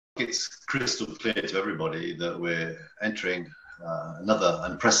it's crystal clear to everybody that we're entering another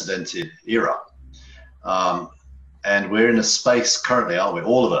unprecedented era. And we're in a space currently, aren't we,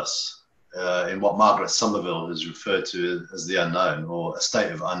 all of us, in what Margaret Somerville has referred to as the unknown, or a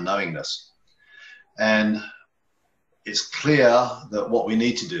state of unknowingness. And it's clear that what we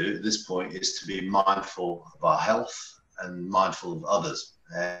need to do at this point is to be mindful of our health and mindful of others.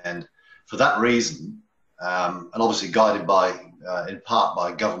 And for that reason, and obviously guided by, in part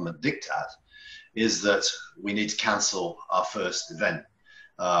by government diktat, is that we need to cancel our first event.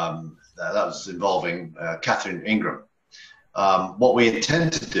 That was involving Catherine Ingram. What we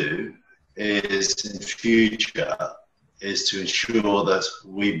intend to do is, in future, is to ensure that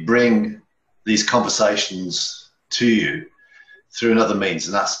we bring these conversations to you through another means,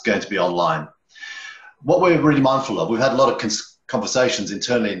 and that's going to be online. What we're really mindful of, we've had a lot of conversations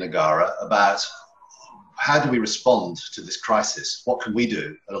internally in Ngara about how do we respond to this crisis? What can we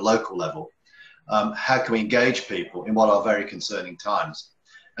do at a local level? How can we engage people in what are very concerning times?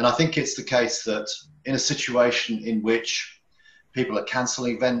 And I think it's the case that in a situation in which people are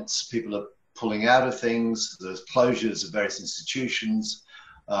cancelling events, people are pulling out of things, there's closures of various institutions,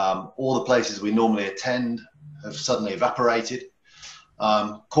 all the places we normally attend have suddenly evaporated,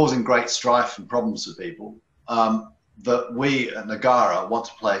 causing great strife and problems for people, that we at Ngara want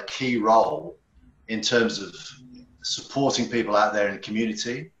to play a key role in terms of supporting people out there in the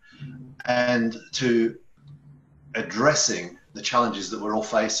community and to addressing the challenges that we're all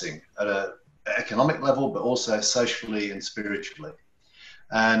facing at an economic level, but also socially and spiritually.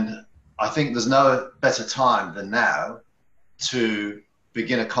 And I think there's no better time than now to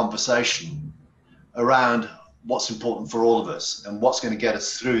begin a conversation around what's important for all of us and what's going to get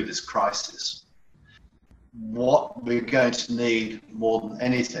us through this crisis. What we're going to need more than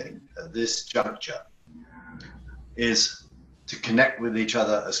anything at this juncture is to connect with each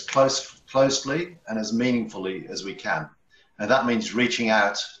other as closely and as meaningfully as we can. And that means reaching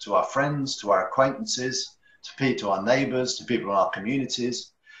out to our friends, to our acquaintances, to our neighbours, to people in our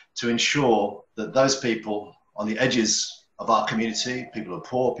communities, to ensure that those people on the edges of our community, people who are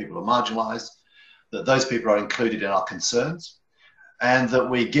poor, people who are marginalised, that those people are included in our concerns, and that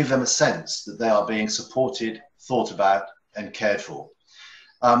we give them a sense that they are being supported, thought about, and cared for.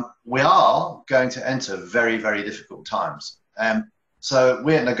 We are going to enter very, very difficult times. So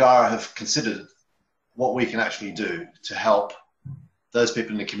we at Ngara have considered what we can actually do to help those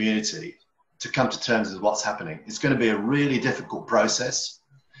people in the community to come to terms with what's happening. It's going to be a really difficult process.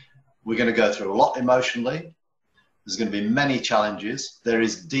 We're going to go through a lot emotionally. There's going to be many challenges. There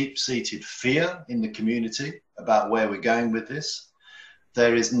is deep-seated fear in the community about where we're going with this.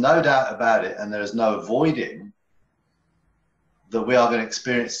 There is no doubt about it, and there is no avoiding that we are going to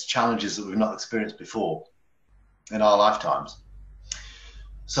experience challenges that we've not experienced before in our lifetimes.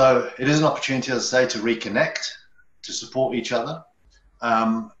 So it is an opportunity, as I say, to reconnect, to support each other.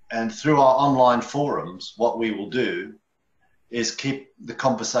 And through our online forums, what we will do is keep the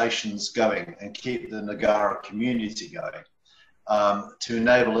conversations going and keep the Ngara community going, to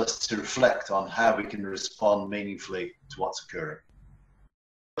enable us to reflect on how we can respond meaningfully to what's occurring.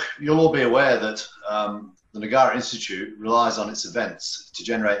 You'll all be aware that the Ngara Institute relies on its events to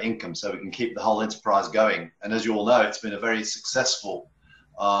generate income so we can keep the whole enterprise going. And as you all know, it's been a very successful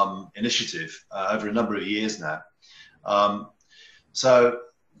initiative over a number of years now. So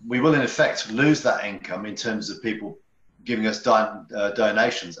we will in effect lose that income in terms of people giving us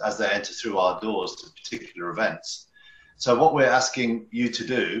donations as they enter through our doors to particular events. So what we're asking you to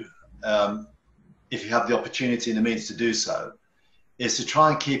do, if you have the opportunity and the means to do so, is to try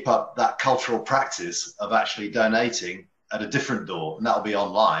and keep up that cultural practice of actually donating at a different door, and that'll be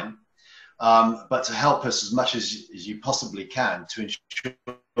online, but to help us as much as you possibly can to ensure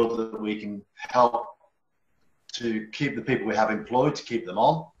that we can help to keep the people we have employed, to keep them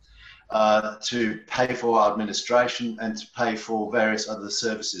on, to pay for our administration and to pay for various other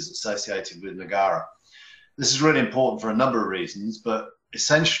services associated with Ngara. This is really important for a number of reasons, but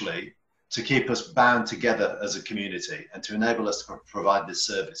essentially to keep us bound together as a community and to enable us to provide this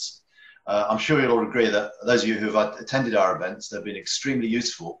service. I'm sure you'll all agree that those of you who have attended our events, they've been extremely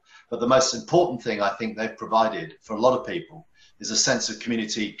useful, but the most important thing I think they've provided for a lot of people is a sense of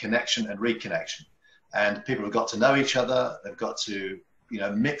community connection and reconnection. And people have got to know each other, they've got to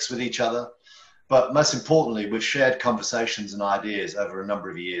mix with each other, but most importantly, we've shared conversations and ideas over a number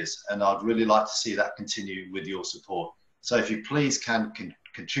of years, and I'd really like to see that continue with your support. So if you please can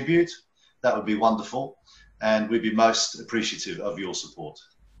contribute, that would be wonderful, and we'd be most appreciative of your support.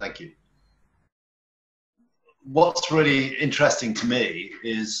 Thank you. What's really interesting to me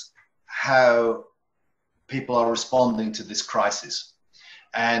is how people are responding to this crisis.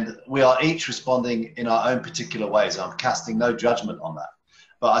 And we are each responding in our own particular ways. I'm casting no judgment on that.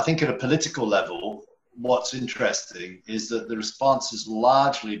 But I think at a political level, what's interesting is that the response has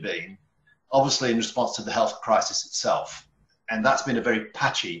largely been, obviously, in response to the health crisis itself. And that's been a very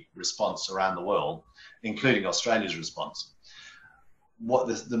patchy response around the world, including Australia's response. What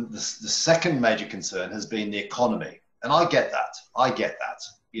the second major concern has been the economy. And I get that,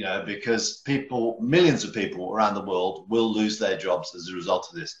 you know, because millions of people around the world will lose their jobs as a result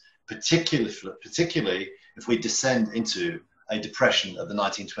of this, particularly if we descend into a depression of the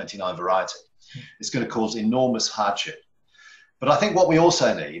 1929 variety. It's going to cause enormous hardship. But I think what we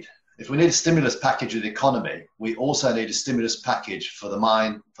also need, if we need a stimulus package of the economy, we also need a stimulus package for the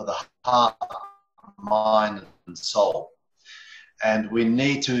mind, for the heart, mind and soul. And we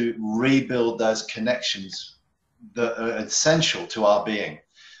need to rebuild those connections that are essential to our being.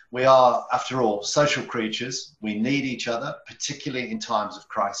 We are, after all, social creatures. We need each other, particularly in times of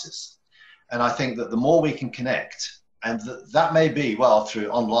crisis. And I think that the more we can connect, and that may be, well, through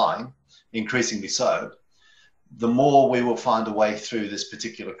online, increasingly so, the more we will find a way through this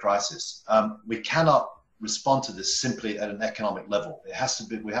particular crisis. We cannot respond to this simply at an economic level. It has to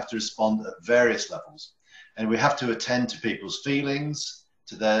be, we have to respond at various levels. And we have to attend to people's feelings,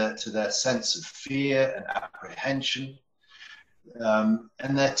 to their sense of fear and apprehension,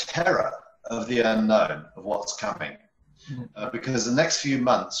 and their terror of the unknown, of what's coming. Because the next few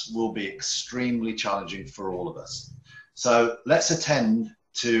months will be extremely challenging for all of us. So let's attend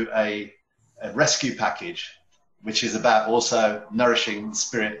to a rescue package, which is about also nourishing the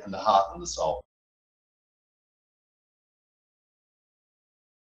spirit and the heart and the soul.